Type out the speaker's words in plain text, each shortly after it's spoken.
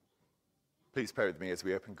Please pray with me as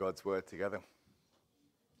we open God's word together.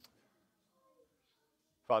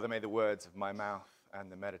 Father, may the words of my mouth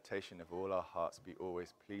and the meditation of all our hearts be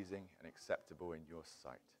always pleasing and acceptable in your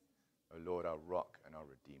sight. O Lord, our rock and our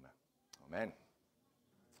redeemer. Amen.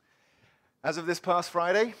 As of this past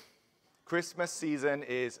Friday, Christmas season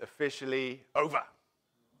is officially over.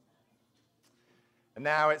 And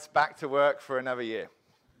now it's back to work for another year.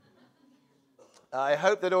 I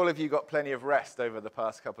hope that all of you got plenty of rest over the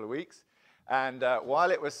past couple of weeks. And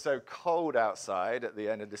while it was so cold outside at the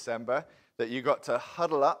end of December, that you got to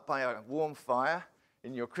huddle up by a warm fire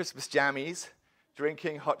in your Christmas jammies,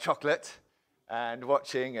 drinking hot chocolate, and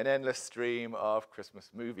watching an endless stream of Christmas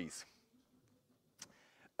movies.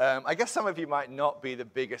 I guess some of you might not be the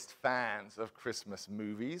biggest fans of Christmas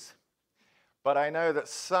movies, but I know that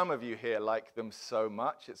some of you here like them so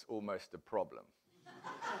much it's almost a problem.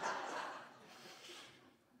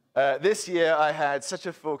 This year, I had such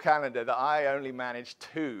a full calendar that I only managed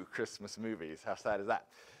 2 Christmas movies. How sad is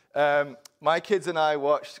that? My kids and I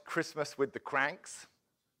watched Christmas with the Cranks,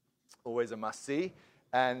 always a must-see,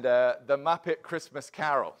 and The Muppet Christmas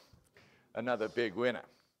Carol, another big winner.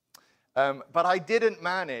 But I didn't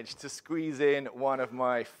manage to squeeze in one of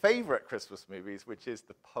my favorite Christmas movies, which is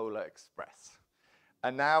The Polar Express.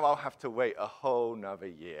 And now I'll have to wait a whole nother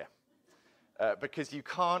year, because you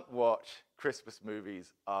can't watch Christmas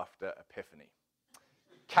movies after Epiphany.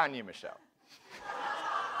 Can you, Michelle?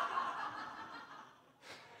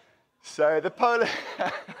 So the Polar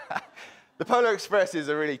Express is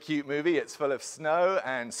a really cute movie. It's full of snow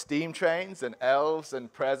and steam trains and elves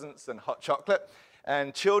and presents and hot chocolate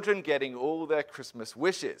and children getting all their Christmas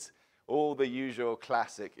wishes, all the usual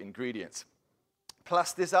classic ingredients.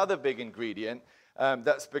 Plus this other big ingredient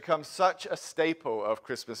that's become such a staple of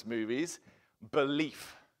Christmas movies,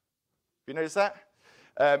 belief. You notice that?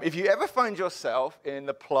 If you ever find yourself in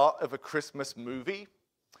the plot of a Christmas movie,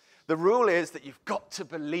 the rule is that you've got to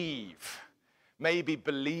believe. Maybe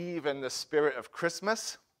believe in the spirit of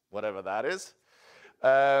Christmas, whatever that is,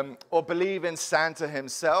 or believe in Santa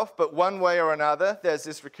himself. But one way or another, there's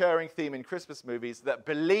this recurring theme in Christmas movies that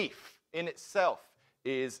belief in itself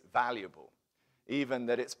is valuable, even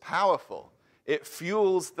that it's powerful. It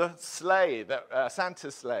fuels the sleigh,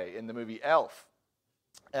 Santa's sleigh in the movie Elf.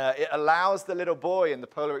 It allows the little boy in the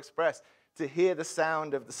Polar Express to hear the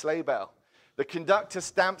sound of the sleigh bell. The conductor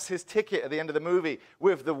stamps his ticket at the end of the movie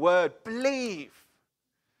with the word believe.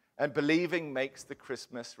 And believing makes the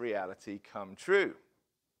Christmas reality come true.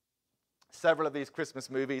 Several of these Christmas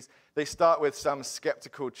movies, they start with some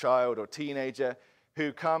skeptical child or teenager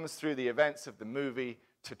who comes through the events of the movie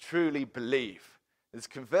to truly believe, is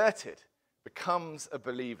converted, becomes a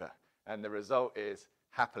believer, and the result is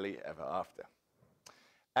happily ever after.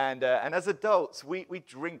 And as adults, we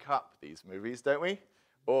drink up these movies, don't we?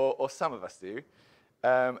 Or some of us do.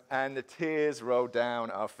 And the tears roll down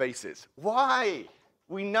our faces. Why?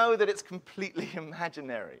 We know that it's completely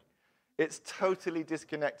imaginary. It's totally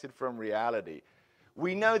disconnected from reality.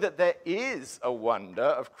 We know that there is a wonder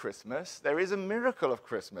of Christmas. There is a miracle of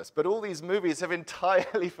Christmas. But all these movies have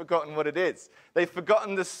entirely forgotten what it is. They've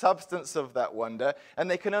forgotten the substance of that wonder, and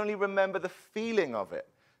they can only remember the feeling of it.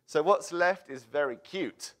 So what's left is very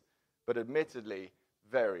cute, but admittedly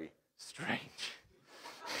very strange.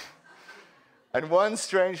 And one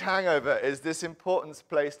strange hangover is this importance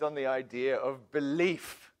placed on the idea of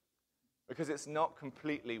belief, because it's not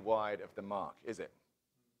completely wide of the mark, is it?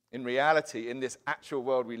 In reality, in this actual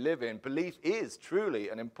world we live in, belief is truly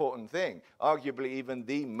an important thing, arguably even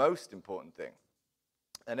the most important thing.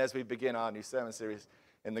 And as we begin our new sermon series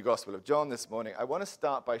in the Gospel of John this morning, I want to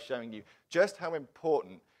start by showing you just how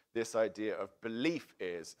important this idea of belief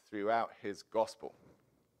is throughout his gospel.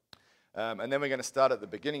 And then we're going to start at the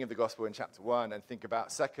beginning of the gospel in chapter 1 and think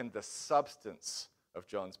about, second, the substance of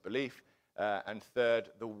John's belief, and third,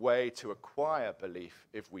 the way to acquire belief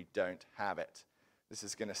if we don't have it. This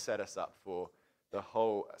is going to set us up for the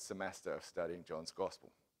whole semester of studying John's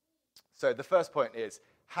gospel. So the first point is,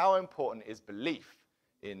 how important is belief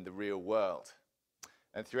in the real world?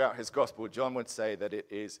 And throughout his gospel, John would say that it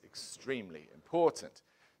is extremely important.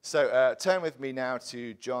 So turn with me now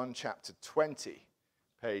to John chapter 20,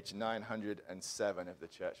 page 907 of the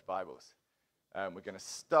Church Bibles. We're going to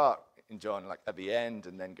start in John at the end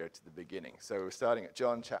and then go to the beginning. So we're starting at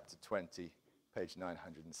John chapter 20, page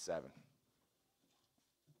 907.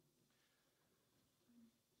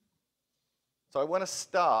 So I want to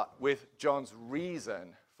start with John's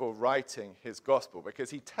reason for writing his gospel, because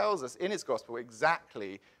he tells us in his gospel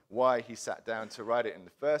exactly why he sat down to write it in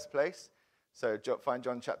the first place. So find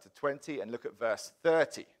John chapter 20 and look at verse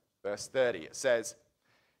 30. Verse 30, it says,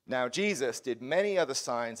 Now Jesus did many other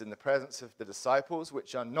signs in the presence of the disciples,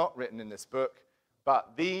 which are not written in this book,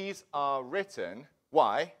 but these are written,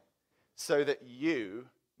 why? So that you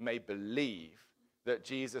may believe that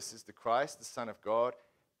Jesus is the Christ, the Son of God,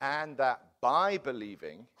 and that by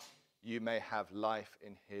believing you may have life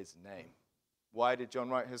in his name. Why did John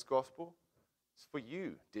write his gospel? It's for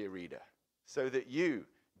you, dear reader, so that you,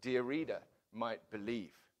 dear reader, might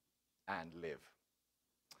believe and live.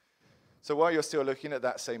 So while you're still looking at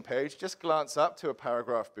that same page, just glance up to a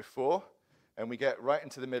paragraph before, and we get right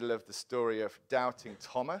into the middle of the story of doubting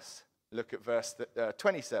Thomas. Look at verse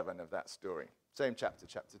 27 of that story. Same chapter,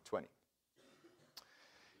 chapter 20.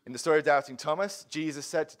 In the story of doubting Thomas, Jesus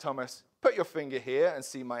said to Thomas, "Put your finger here and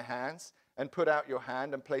see my hands, and put out your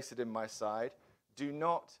hand and place it in my side. Do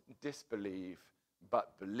not disbelieve,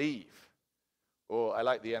 but believe." Or I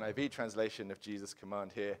like the NIV translation of Jesus'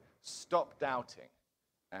 command here, "Stop doubting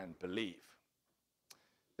and believe."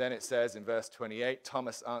 Then it says in verse 28,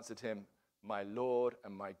 Thomas answered him, "My Lord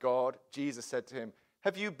and my God." Jesus said to him,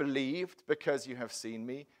 "Have you believed because you have seen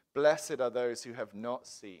me? Blessed are those who have not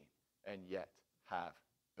seen and yet have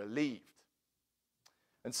believed."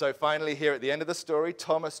 And so finally here at the end of the story,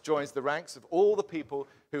 Thomas joins the ranks of all the people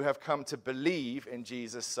who have come to believe in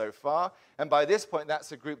Jesus so far. And by this point,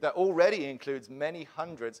 that's a group that already includes many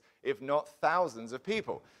hundreds, if not thousands of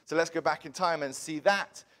people. So let's go back in time and see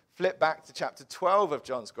that. Flip back to chapter 12 of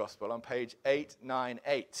John's Gospel on page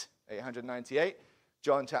 898,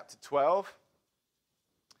 John chapter 12.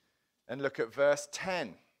 And look at verse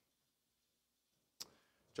 10.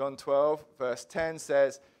 John 12, verse 10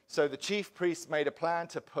 says, "So the chief priests made a plan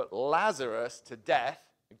to put Lazarus to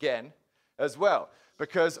death, again, as well,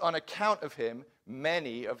 because on account of him,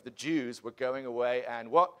 many of the Jews were going away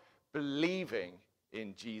and what? Believing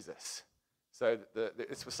in Jesus." So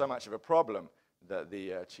this was so much of a problem that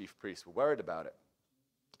the chief priests were worried about it.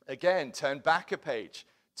 Again, turn back a page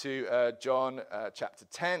to John chapter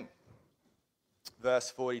 10, verse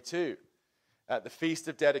 42. At the Feast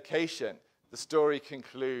of Dedication, the story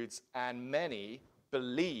concludes, "And many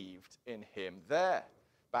believed in him there."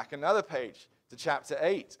 Back another page to chapter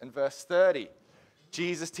 8 and verse 30.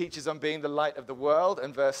 Jesus teaches on being the light of the world,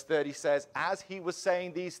 and verse 30 says, "As he was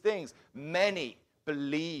saying these things, many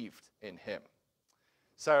believed in him."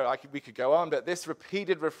 So we could go on, but this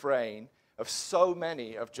repeated refrain of so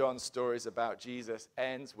many of John's stories about Jesus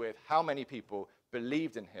ends with how many people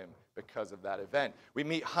believed in him because of that event. We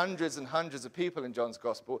meet hundreds and hundreds of people in John's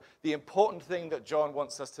gospel. The important thing that John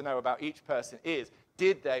wants us to know about each person is,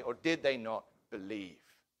 did they or did they not believe?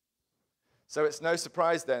 So it's no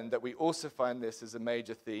surprise then that we also find this as a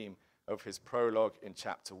major theme of his prologue in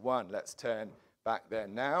chapter 1. Let's turn back there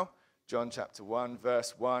now. John chapter 1,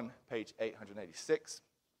 verse 1, page 886.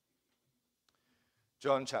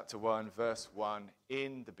 John chapter 1, verse 1,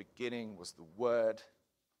 "In the beginning was the Word."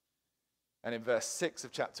 And in verse 6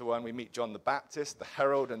 of chapter 1, we meet John the Baptist, the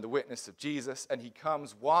herald and the witness of Jesus. And he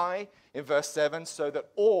comes, why? In verse 7, "So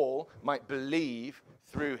that all might believe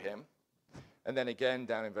through him." And then again,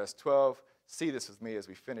 down in verse 12, see this with me as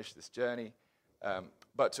we finish this journey.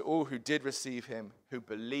 "But to all who did receive him, who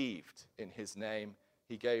believed in his name,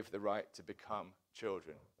 he gave the right to become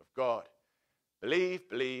children of God." Believe,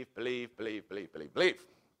 believe, believe, believe, believe, believe, believe.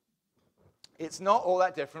 It's not all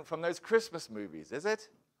that different from those Christmas movies, is it?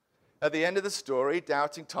 At the end of the story,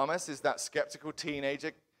 doubting Thomas is that skeptical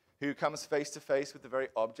teenager who comes face to face with the very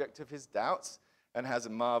object of his doubts and has a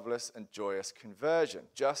marvelous and joyous conversion,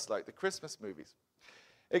 just like the Christmas movies.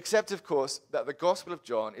 Except, of course, that the Gospel of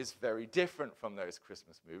John is very different from those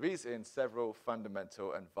Christmas movies in several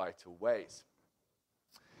fundamental and vital ways.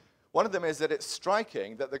 One of them is that it's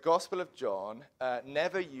striking that the Gospel of John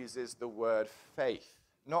never uses the word faith.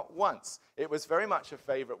 Not once. It was very much a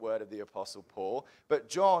favorite word of the Apostle Paul, but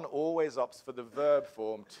John always opts for the verb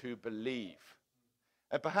form to believe.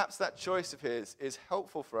 And perhaps that choice of his is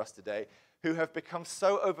helpful for us today who have become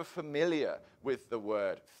so overfamiliar with the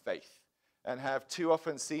word faith and have too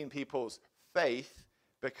often seen people's faith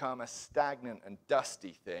become a stagnant and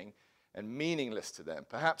dusty thing and meaningless to them.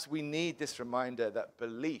 Perhaps we need this reminder that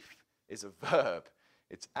belief is a verb.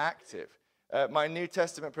 It's active. My New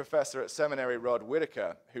Testament professor at seminary, Rod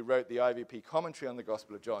Whitaker, who wrote the IVP commentary on the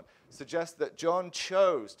Gospel of John, suggests that John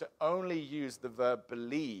chose to only use the verb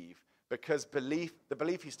believe because the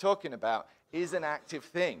belief he's talking about is an active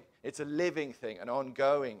thing. It's a living thing, an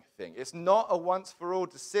ongoing thing. It's not a once-for-all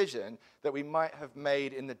decision that we might have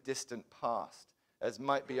made in the distant past, as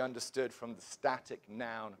might be understood from the static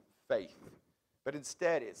noun faith. But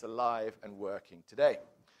instead, it's alive and working today.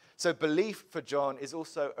 So belief for John is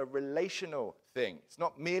also a relational thing. It's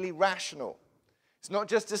not merely rational. It's not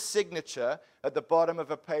just a signature at the bottom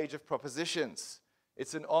of a page of propositions.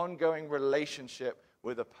 It's an ongoing relationship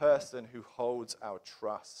with a person who holds our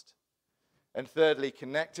trust. And thirdly,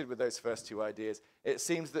 connected with those first two ideas, it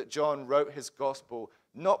seems that John wrote his gospel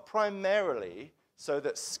not primarily so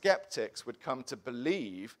that skeptics would come to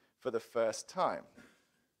believe for the first time.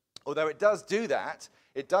 Although it does do that,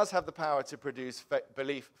 it does have the power to produce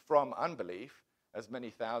belief from unbelief, as many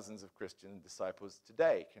thousands of Christian disciples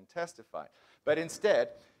today can testify. But instead,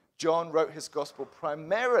 John wrote his gospel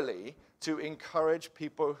primarily to encourage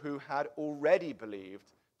people who had already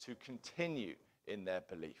believed to continue in their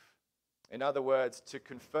belief. In other words, to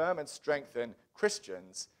confirm and strengthen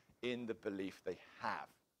Christians in the belief they have.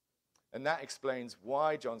 And that explains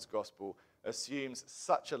why John's gospel assumes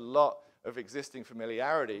such a lot of existing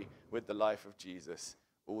familiarity with the life of Jesus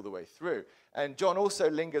all the way through. And John also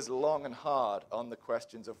lingers long and hard on the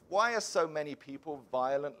questions of why are so many people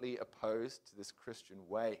violently opposed to this Christian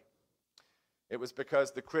way? It was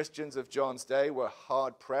because the Christians of John's day were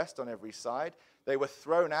hard-pressed on every side. They were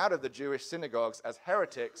thrown out of the Jewish synagogues as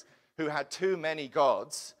heretics who had too many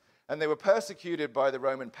gods, and they were persecuted by the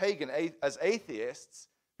Roman pagan as atheists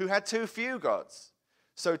who had too few gods.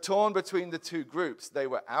 So torn between the two groups, they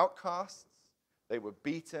were outcasts, they were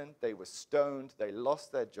beaten, they were stoned, they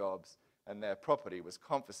lost their jobs, and their property was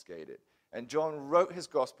confiscated. And John wrote his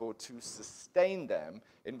gospel to sustain them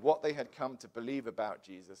in what they had come to believe about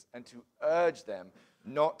Jesus and to urge them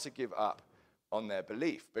not to give up on their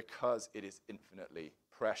belief because it is infinitely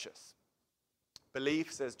precious.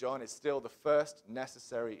 Belief, says John, is still the first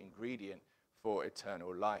necessary ingredient for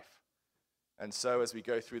eternal life. And so as we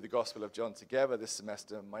go through the Gospel of John together this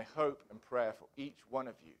semester, my hope and prayer for each one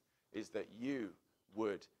of you is that you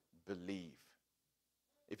would believe.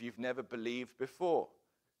 If you've never believed before,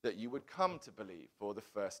 that you would come to believe for the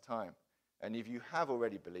first time. And if you have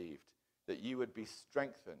already believed, that you would be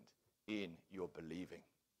strengthened in your believing.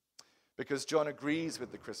 Because John agrees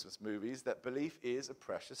with the Christmas movies that belief is a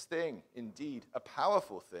precious thing, indeed a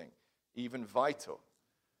powerful thing, even vital.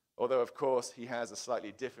 Although, of course, he has a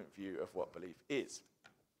slightly different view of what belief is.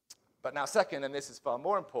 But now second, and this is far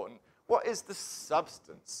more important, what is the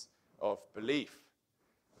substance of belief?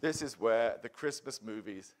 This is where the Christmas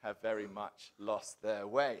movies have very much lost their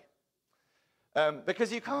way.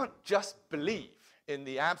 Because you can't just believe in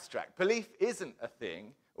the abstract. Belief isn't a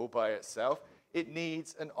thing all by itself. It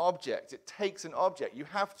needs an object. It takes an object. You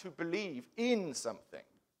have to believe in something.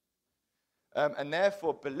 And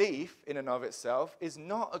therefore, belief in and of itself is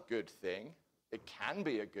not a good thing. It can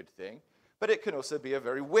be a good thing, but it can also be a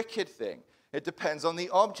very wicked thing. It depends on the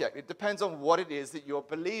object. It depends on what it is that you're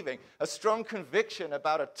believing. A strong conviction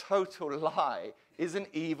about a total lie is an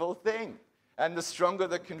evil thing. And the stronger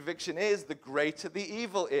the conviction is, the greater the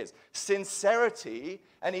evil is. Sincerity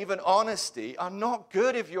and even honesty are not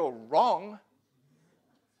good if you're wrong.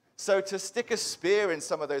 So to stick a spear in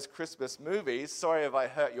some of those Christmas movies, sorry if I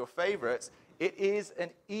hurt your favorites, it is an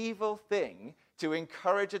evil thing to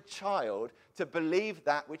encourage a child to believe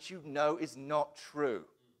that which you know is not true.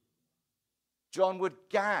 John would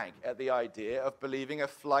gag at the idea of believing a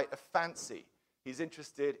flight of fancy. He's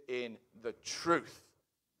interested in the truth,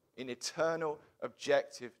 in eternal,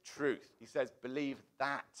 objective truth. He says, believe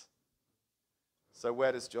that. So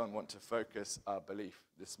where does John want to focus our belief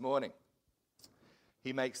this morning?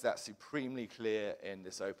 He makes that supremely clear in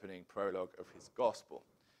this opening prologue of his gospel.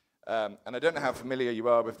 And I don't know how familiar you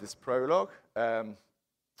are with this prologue,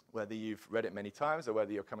 whether you've read it many times or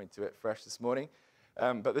whether you're coming to it fresh this morning.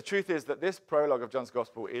 But the truth is that this prologue of John's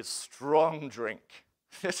gospel is strong drink.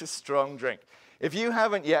 This is strong drink. If you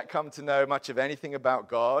haven't yet come to know much of anything about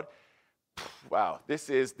God, wow, this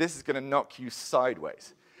is going to knock you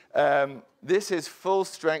sideways. This is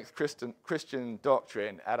full-strength Christian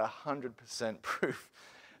doctrine at 100% proof.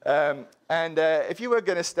 If you were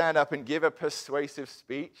going to stand up and give a persuasive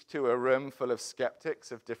speech to a room full of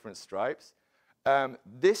skeptics of different stripes,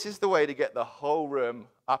 this is the way to get the whole room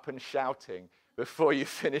up and shouting before you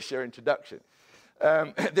finish your introduction.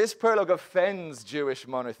 This prologue offends Jewish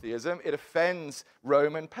monotheism, it offends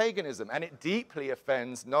Roman paganism, and it deeply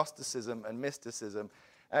offends Gnosticism and mysticism,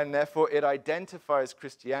 and therefore it identifies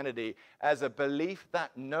Christianity as a belief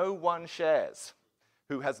that no one shares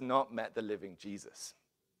who has not met the living Jesus.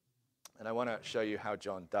 And I want to show you how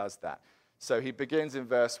John does that. So he begins in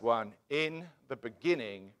verse 1, in the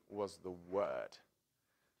beginning was the Word.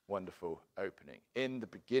 Wonderful opening. In the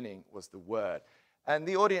beginning was the Word. And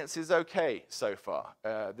the audience is okay so far.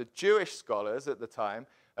 The Jewish scholars at the time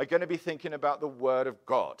are going to be thinking about the Word of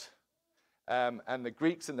God. And the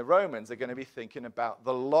Greeks and the Romans are going to be thinking about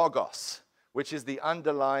the Logos, which is the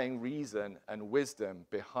underlying reason and wisdom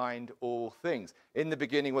behind all things. In the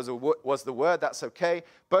beginning was the Word, that's okay.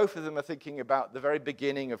 Both of them are thinking about the very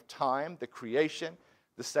beginning of time, the creation,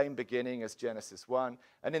 the same beginning as Genesis 1.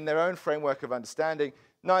 And in their own framework of understanding,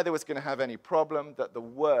 neither was going to have any problem that the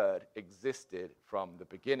Word existed from the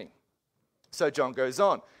beginning. So John goes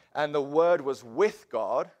on, and the Word was with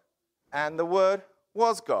God, and the Word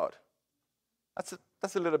was God.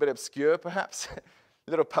 That's a little bit obscure, perhaps, a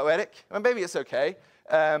little poetic. Well, maybe it's okay.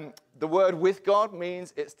 The word with God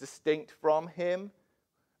means it's distinct from him,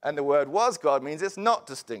 and the word was God means it's not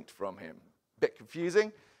distinct from him. Bit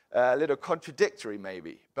confusing, a little contradictory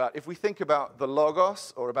maybe. But if we think about the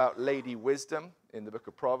Logos or about Lady Wisdom in the book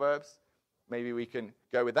of Proverbs, maybe we can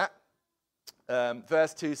go with that.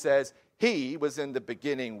 Verse 2 says, he was in the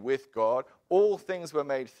beginning with God. All things were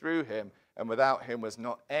made through him, and without him was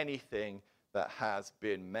not anything that has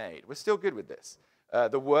been made. We're still good with this.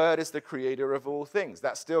 The Word is the creator of all things.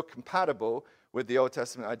 That's still compatible with the Old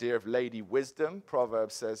Testament idea of Lady Wisdom.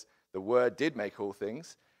 Proverbs says the Word did make all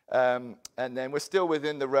things. And then we're still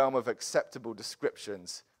within the realm of acceptable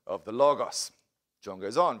descriptions of the Logos. John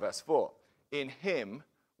goes on, verse 4. In him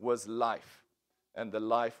was life, and the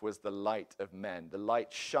life was the light of men. The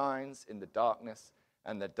light shines in the darkness,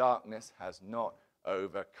 and the darkness has not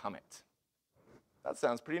overcome it. That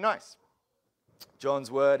sounds pretty nice. John's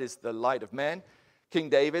word is the light of men. King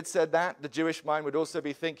David said that. The Jewish mind would also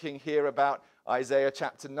be thinking here about Isaiah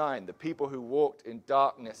chapter 9. The people who walked in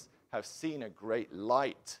darkness have seen a great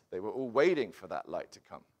light. They were all waiting for that light to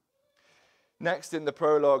come. Next in the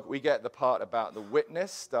prologue, we get the part about the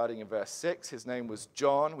witness, starting in verse 6. His name was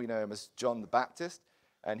John. We know him as John the Baptist,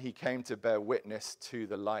 and he came to bear witness to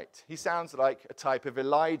the light. He sounds like a type of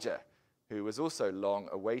Elijah, who was also long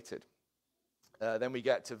awaited. Then we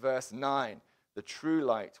get to verse 9. The true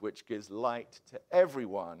light, which gives light to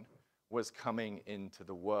everyone, was coming into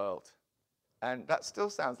the world. And that still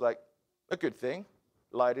sounds like a good thing.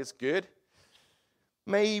 Light is good.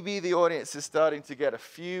 Maybe the audience is starting to get a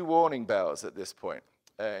few warning bells at this point,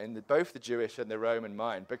 in both the Jewish and the Roman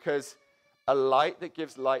mind, because a light that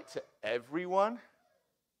gives light to everyone,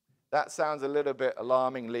 that sounds a little bit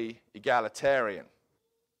alarmingly egalitarian.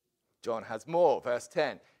 John has more. Verse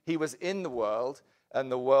 10, he was in the world, and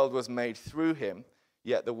the world was made through him,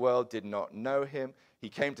 yet the world did not know him. He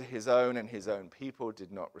came to his own, and his own people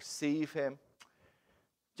did not receive him.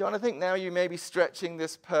 John, I think now you may be stretching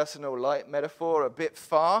this personal light metaphor a bit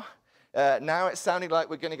far. Now it's sounding like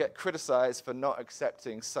we're going to get criticized for not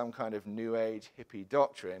accepting some kind of New Age hippie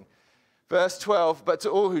doctrine. Verse 12, but to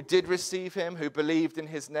all who did receive him, who believed in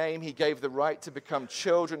his name, he gave the right to become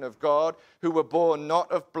children of God, who were born not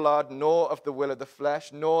of blood, nor of the will of the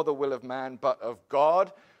flesh, nor the will of man, but of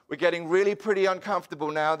God. We're getting really pretty uncomfortable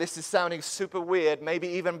now. This is sounding super weird, maybe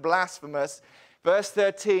even blasphemous. Verse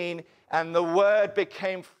 13, and the word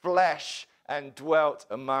became flesh and dwelt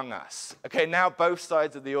among us. Okay, now both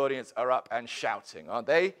sides of the audience are up and shouting, aren't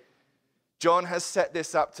they? John has set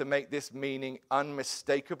this up to make this meaning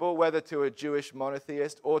unmistakable, whether to a Jewish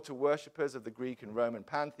monotheist or to worshippers of the Greek and Roman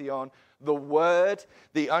pantheon. The Word,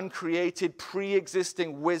 the uncreated,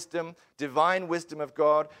 pre-existing wisdom, divine wisdom of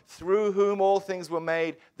God, through whom all things were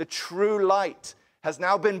made, the true light, has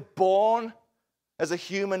now been born as a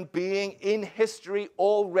human being in history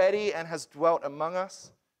already and has dwelt among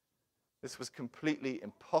us. This was completely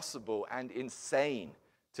impossible and insane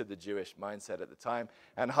to the Jewish mindset at the time,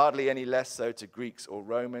 and hardly any less so to Greeks or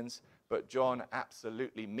Romans, but John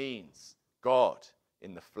absolutely means God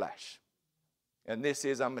in the flesh. And this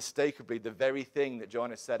is unmistakably the very thing that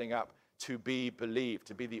John is setting up to be believed,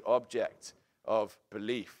 to be the object of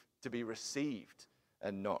belief, to be received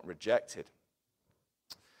and not rejected.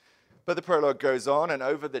 But the prologue goes on, and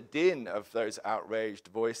over the din of those outraged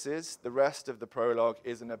voices, the rest of the prologue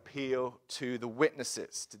is an appeal to the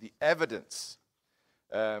witnesses, to the evidence.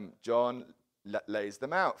 John lays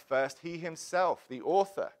them out. First, he himself, the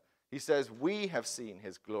author, he says, we have seen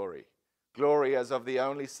his glory, glory as of the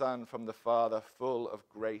only Son from the Father, full of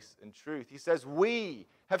grace and truth. He says, we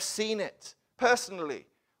have seen it personally.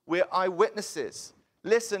 We're eyewitnesses.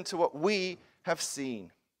 Listen to what we have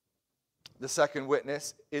seen. The second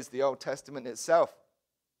witness is the Old Testament itself,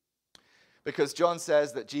 because John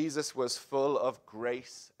says that Jesus was full of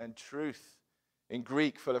grace and truth. In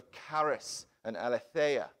Greek, full of charis and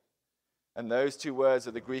aletheia. And those two words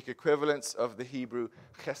are the Greek equivalents of the Hebrew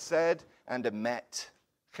chesed and emet.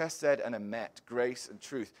 Chesed and emet, grace and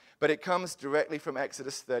truth. But it comes directly from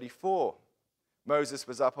Exodus 34. Moses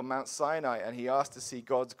was up on Mount Sinai and he asked to see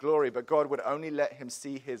God's glory, but God would only let him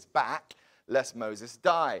see his back, lest Moses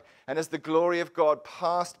die. And as the glory of God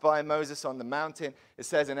passed by Moses on the mountain, it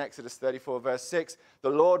says in Exodus 34, verse 6, the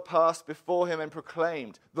Lord passed before him and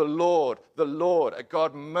proclaimed, the Lord, a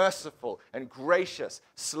God merciful and gracious,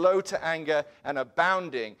 slow to anger and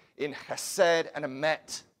abounding in chesed and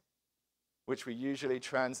emet, which we usually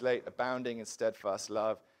translate abounding in steadfast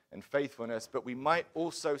love and faithfulness, but we might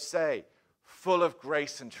also say full of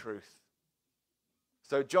grace and truth.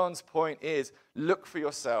 So John's point is, look for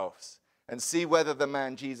yourselves and see whether the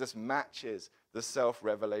man Jesus matches the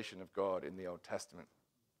self-revelation of God in the Old Testament.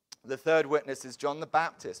 The third witness is John the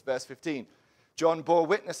Baptist, verse 15. John bore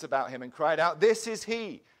witness about him and cried out, this is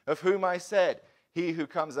he of whom I said, he who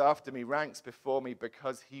comes after me ranks before me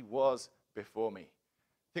because he was before me.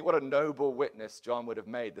 Think what a noble witness John would have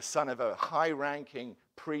made, the son of a high-ranking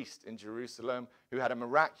priest in Jerusalem who had a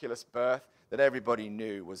miraculous birth that everybody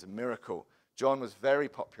knew was a miracle. John was very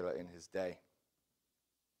popular in his day.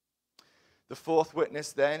 The fourth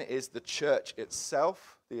witness then is the church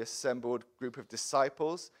itself, the assembled group of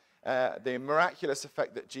disciples, the miraculous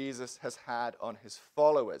effect that Jesus has had on his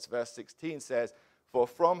followers. Verse 16 says, for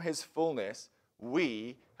from his fullness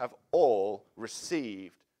we have all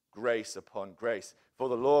received grace upon grace. For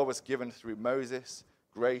the law was given through Moses,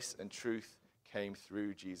 grace and truth came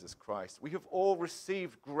through Jesus Christ. We have all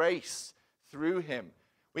received grace through him.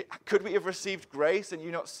 Could we have received grace and you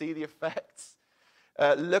not see the effects?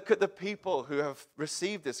 Look at the people who have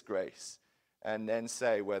received this grace and then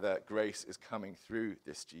say whether grace is coming through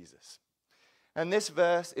this Jesus. And this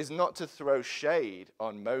verse is not to throw shade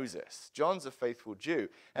on Moses. John's a faithful Jew,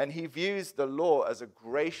 and he views the law as a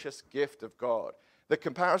gracious gift of God. The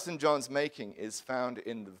comparison John's making is found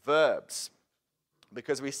in the verbs,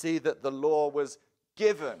 because we see that the law was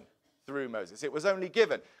given through Moses. It was only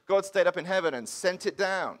given. God stayed up in heaven and sent it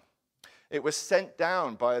down. It was sent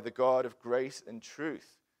down by the God of grace and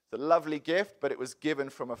truth. It's a lovely gift, but it was given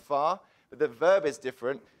from afar. But the verb is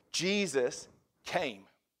different. Jesus came.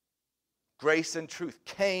 Grace and truth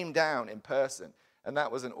came down in person, and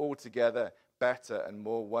that was an altogether better and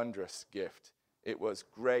more wondrous gift. It was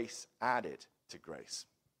grace added to grace.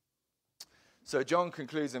 So John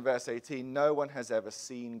concludes in verse 18, no one has ever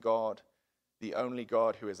seen God, the only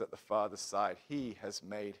God who is at the Father's side. He has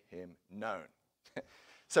made him known.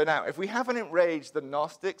 So now, if we haven't enraged the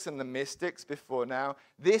Gnostics and the mystics before now,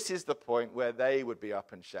 this is the point where they would be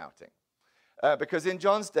up and shouting. Because in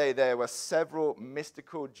John's day, there were several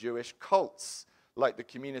mystical Jewish cults, like the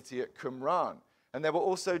community at Qumran. And there were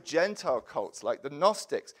also Gentile cults, like the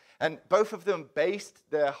Gnostics. And both of them based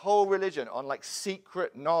their whole religion on like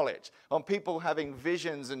secret knowledge, on people having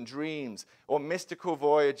visions and dreams, or mystical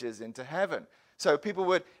voyages into heaven. So people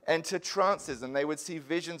would enter trances, and they would see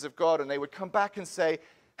visions of God, and they would come back and say,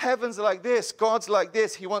 heaven's like this, God's like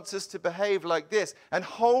this, he wants us to behave like this. And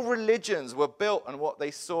whole religions were built on what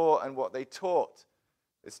they saw and what they taught.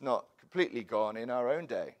 It's not completely gone in our own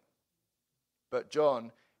day. But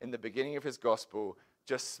John, in the beginning of his gospel,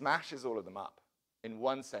 just smashes all of them up in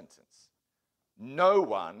one sentence. No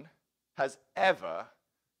one has ever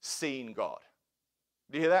seen God.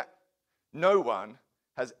 Do you hear that? No one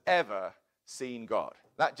has ever seen God.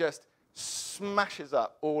 That just smashes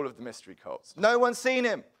up all of the mystery cults. No one's seen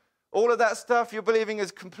him. All of that stuff you're believing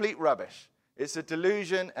is complete rubbish. It's a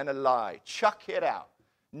delusion and a lie. Chuck it out.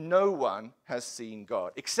 No one has seen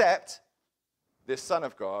God, except this Son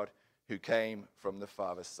of God who came from the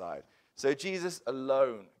Father's side. So Jesus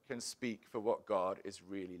alone can speak for what God is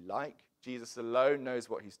really like. Jesus alone knows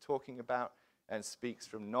what he's talking about and speaks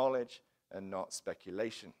from knowledge and not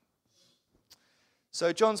speculation.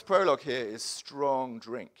 So John's prologue here is strong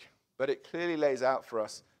drink, but it clearly lays out for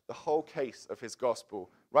us the whole case of his gospel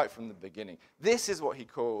right from the beginning. This is what he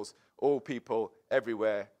calls all people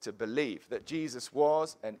everywhere to believe, that Jesus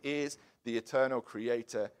was and is the eternal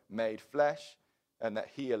creator made flesh, and that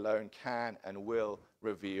he alone can and will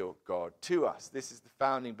reveal God to us. This is the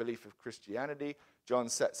founding belief of Christianity. John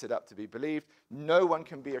sets it up to be believed. No one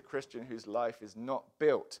can be a Christian whose life is not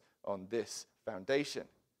built on this foundation.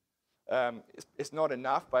 It's not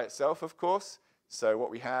enough by itself, of course. So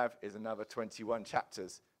what we have is another 21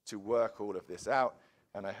 chapters to work all of this out.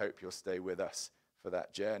 And I hope you'll stay with us for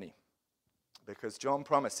that journey. Because John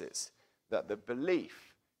promises that the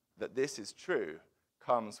belief that this is true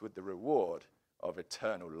comes with the reward of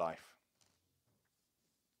eternal life.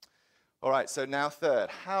 All right, so now third,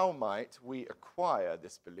 how might we acquire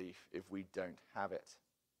this belief if we don't have it?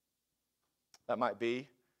 That might be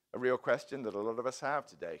a real question that a lot of us have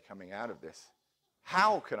today coming out of this.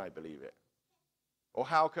 How can I believe it? Or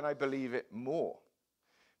how can I believe it more?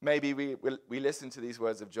 Maybe we listen to these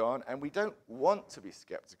words of John and we don't want to be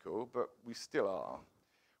skeptical, but we still are.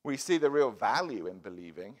 We see the real value in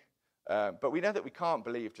believing, but we know that we can't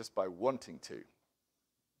believe just by wanting to.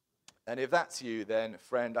 And if that's you, then,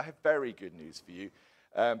 friend, I have very good news for you,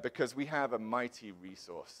 because we have a mighty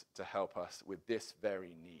resource to help us with this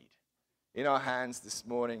very need. In our hands this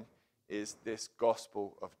morning is this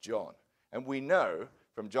Gospel of John. And we know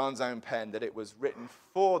from John's own pen that it was written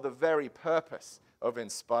for the very purpose of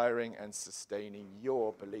inspiring and sustaining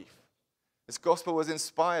your belief. This gospel was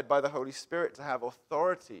inspired by the Holy Spirit to have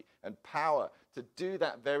authority and power to do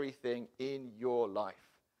that very thing in your life.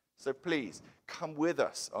 So please, come with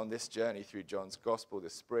us on this journey through John's gospel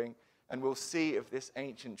this spring, and we'll see if this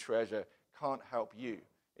ancient treasure can't help you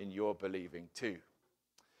in your believing too.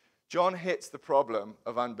 John hits the problem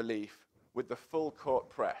of unbelief with the full court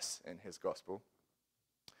press in his gospel.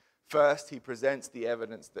 First, he presents the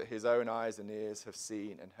evidence that his own eyes and ears have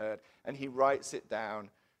seen and heard, and he writes it down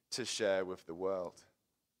to share with the world.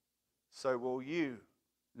 So will you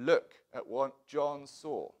look at what John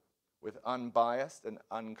saw with unbiased and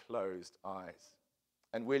unclosed eyes?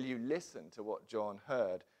 And will you listen to what John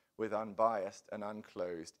heard with unbiased and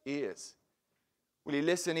unclosed ears? Will you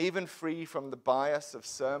listen even free from the bias of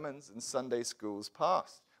sermons and Sunday schools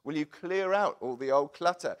past? Will you clear out all the old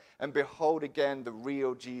clutter and behold again the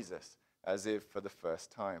real Jesus as if for the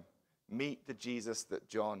first time? Meet the Jesus that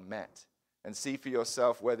John met and see for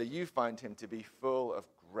yourself whether you find him to be full of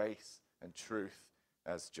grace and truth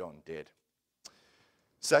as John did.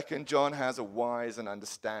 Second, John has a wise and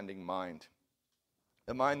understanding mind.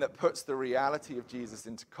 A mind that puts the reality of Jesus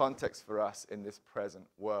into context for us in this present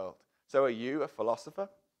world. So are you a philosopher?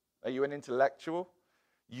 Are you an intellectual?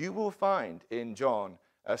 You will find in John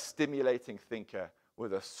a stimulating thinker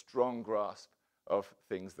with a strong grasp of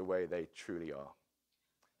things the way they truly are.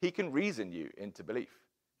 He can reason you into belief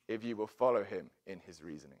if you will follow him in his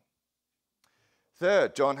reasoning.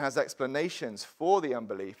 Third, John has explanations for the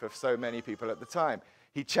unbelief of so many people at the time.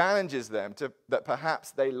 He challenges them that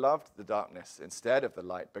perhaps they loved the darkness instead of the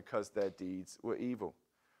light because their deeds were evil.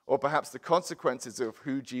 Or perhaps the consequences of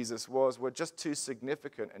who Jesus was were just too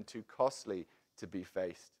significant and too costly to be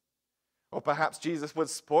faced. Or perhaps Jesus would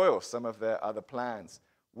spoil some of their other plans.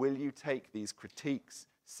 Will you take these critiques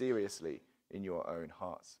seriously in your own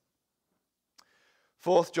hearts?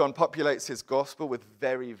 Fourth, John populates his gospel with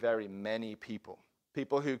very, very many people.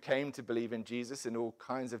 People who came to believe in Jesus in all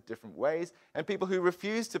kinds of different ways, and people who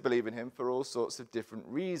refused to believe in him for all sorts of different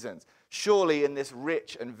reasons. Surely in this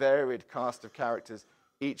rich and varied cast of characters,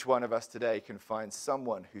 each one of us today can find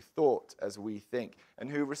someone who thought as we think and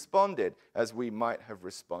who responded as we might have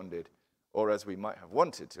responded or as we might have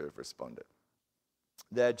wanted to have responded.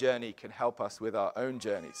 Their journey can help us with our own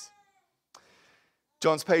journeys.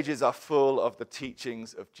 John's pages are full of the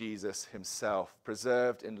teachings of Jesus himself,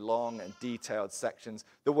 preserved in long and detailed sections.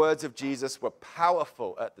 The words of Jesus were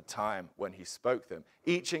powerful at the time when he spoke them.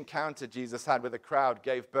 Each encounter Jesus had with a crowd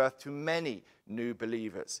gave birth to many new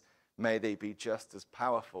believers. May they be just as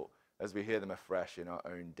powerful as we hear them afresh in our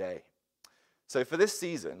own day. So for this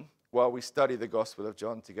season, while we study the Gospel of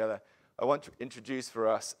John together, I want to introduce for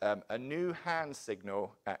us a new hand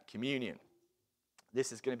signal at communion.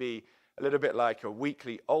 This is going to be a little bit like a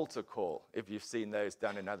weekly altar call, if you've seen those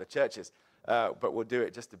done in other churches, but we'll do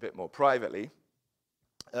it just a bit more privately.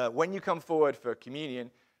 When you come forward for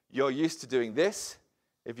communion, you're used to doing this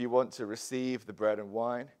if you want to receive the bread and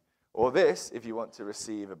wine, or this if you want to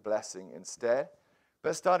receive a blessing instead.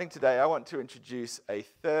 But starting today, I want to introduce a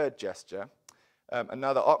third gesture,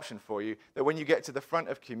 another option for you, that when you get to the front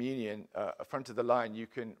of communion, front of the line, you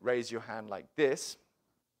can raise your hand like this.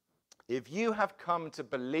 If you have come to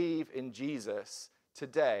believe in Jesus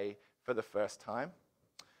today for the first time,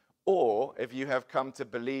 or if you have come to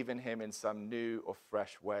believe in him in some new or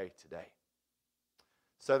fresh way today,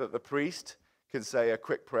 so that the priest can say a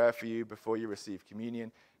quick prayer for you before you receive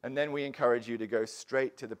communion, and then we encourage you to go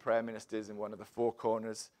straight to the prayer ministers in one of the four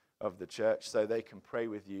corners of the church so they can pray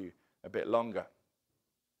with you a bit longer.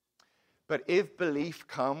 But if belief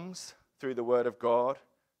comes through the word of God,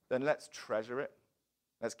 then let's treasure it.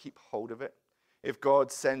 Let's keep hold of it. If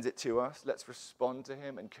God sends it to us, let's respond to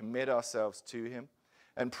him and commit ourselves to him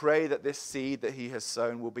and pray that this seed that he has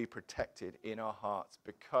sown will be protected in our hearts,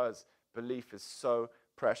 because belief is so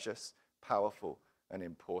precious, powerful, and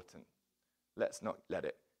important. Let's not let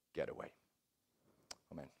it get away.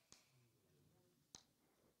 Amen.